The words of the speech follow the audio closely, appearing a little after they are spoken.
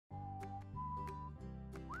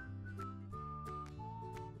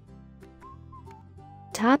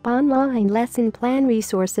Top online lesson plan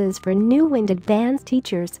resources for new and advanced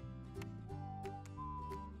teachers.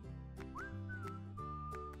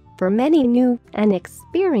 For many new and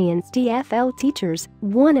experienced TEFL teachers,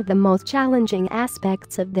 one of the most challenging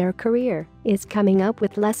aspects of their career is coming up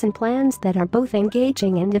with lesson plans that are both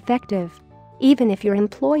engaging and effective. Even if your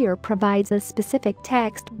employer provides a specific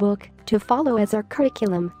textbook to follow as our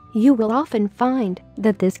curriculum, you will often find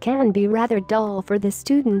that this can be rather dull for the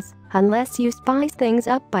students unless you spice things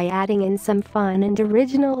up by adding in some fun and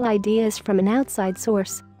original ideas from an outside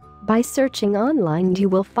source. By searching online, you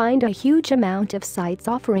will find a huge amount of sites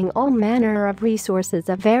offering all manner of resources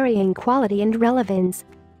of varying quality and relevance.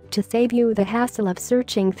 To save you the hassle of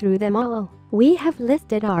searching through them all, we have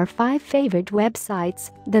listed our 5 favorite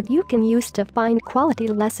websites that you can use to find quality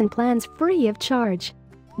lesson plans free of charge.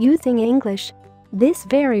 Using English. This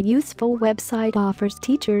very useful website offers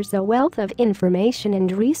teachers a wealth of information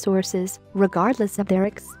and resources, regardless of their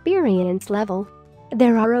experience level.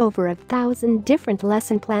 There are over 1,000 different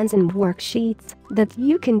lesson plans and worksheets that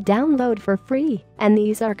you can download for free, and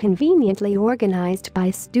these are conveniently organized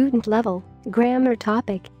by student level, grammar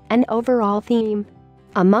topic, and overall theme.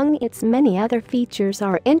 Among its many other features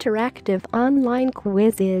are interactive online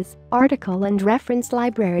quizzes, article and reference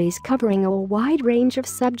libraries covering a wide range of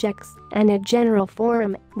subjects, and a general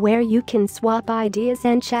forum where you can swap ideas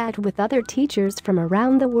and chat with other teachers from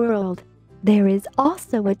around the world. There is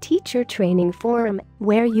also a teacher training forum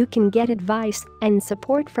where you can get advice and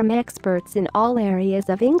support from experts in all areas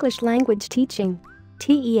of English language teaching.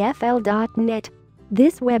 TEFL.net.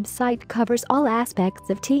 This website covers all aspects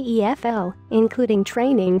of TEFL, including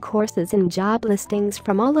training courses and job listings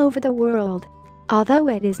from all over the world. Although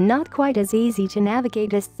it is not quite as easy to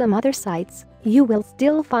navigate as some other sites, you will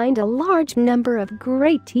still find a large number of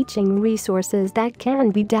great teaching resources that can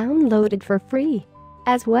be downloaded for free,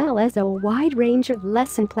 as well as a wide range of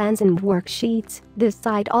lesson plans and worksheets. This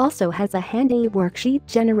site also has a handy worksheet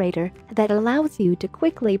generator that allows you to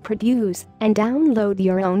quickly produce and download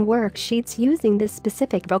your own worksheets using the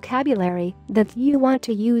specific vocabulary that you want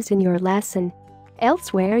to use in your lesson.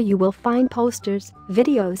 Elsewhere you will find posters,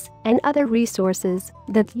 videos, and other resources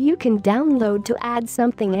that you can download to add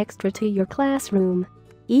something extra to your classroom.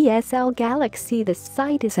 ESL Galaxy. This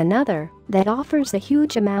site is another that offers a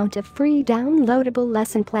huge amount of free downloadable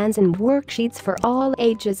lesson plans and worksheets for all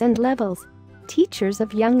ages and levels. Teachers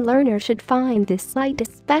of young learners should find this site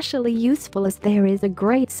especially useful as there is a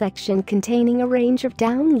great section containing a range of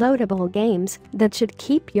downloadable games that should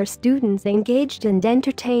keep your students engaged and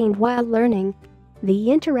entertained while learning. The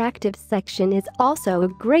interactive section is also a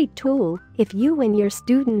great tool if you and your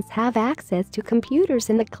students have access to computers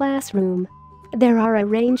in the classroom. There are a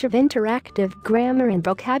range of interactive grammar and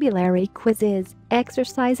vocabulary quizzes,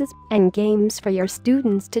 exercises, and games for your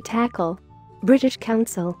students to tackle. British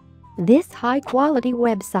Council. This high-quality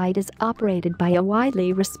website is operated by a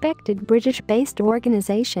widely respected British-based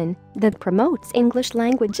organization that promotes English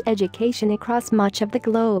language education across much of the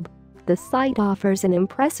globe. The site offers an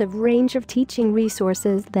impressive range of teaching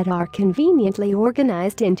resources that are conveniently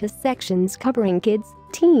organized into sections covering kids,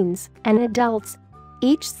 teens, and adults.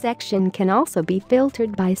 Each section can also be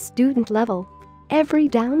filtered by student level. Every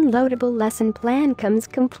downloadable lesson plan comes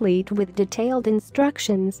complete with detailed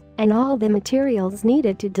instructions and all the materials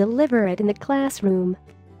needed to deliver it in the classroom.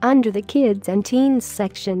 Under the Kids and Teens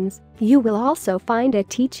sections, you will also find a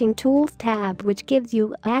Teaching Tools tab which gives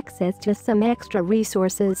you access to some extra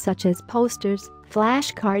resources such as posters,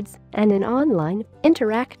 flashcards, and an online,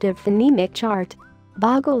 interactive phonemic chart.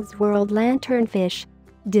 Boggles World Lanternfish.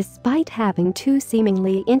 Despite having 2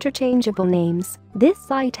 seemingly interchangeable names, this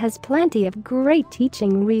site has plenty of great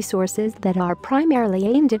teaching resources that are primarily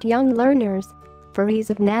aimed at young learners. For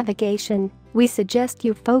ease of navigation, we suggest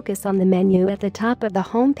you focus on the menu at the top of the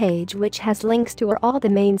homepage, which has links to all the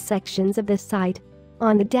main sections of the site.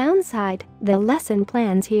 On the downside, the lesson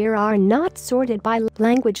plans here are not sorted by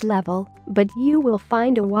language level, but you will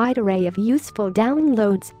find a wide array of useful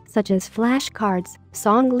downloads such as flashcards,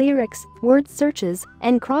 song lyrics, word searches,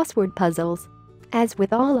 and crossword puzzles. As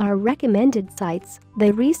with all our recommended sites,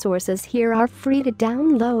 the resources here are free to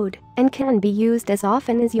download and can be used as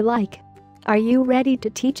often as you like. Are you ready to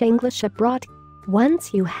teach English abroad?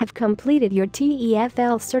 Once you have completed your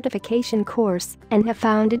TEFL certification course and have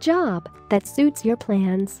found a job that suits your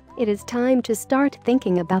plans, it is time to start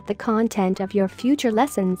thinking about the content of your future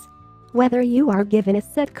lessons. Whether you are given a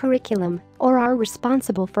set curriculum or are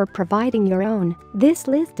responsible for providing your own, this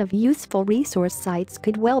list of useful resource sites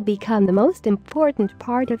could well become the most important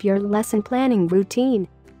part of your lesson planning routine.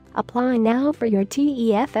 Apply now for your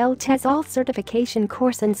TEFL TESOL certification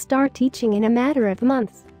course and start teaching in a matter of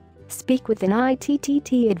months. Speak with an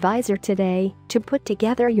ITTT advisor today to put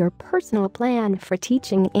together your personal plan for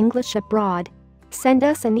teaching English abroad. Send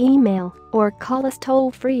us an email or call us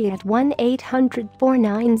toll-free at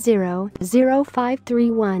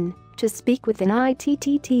 1-800-490-0531 to speak with an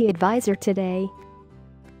ITTT advisor today.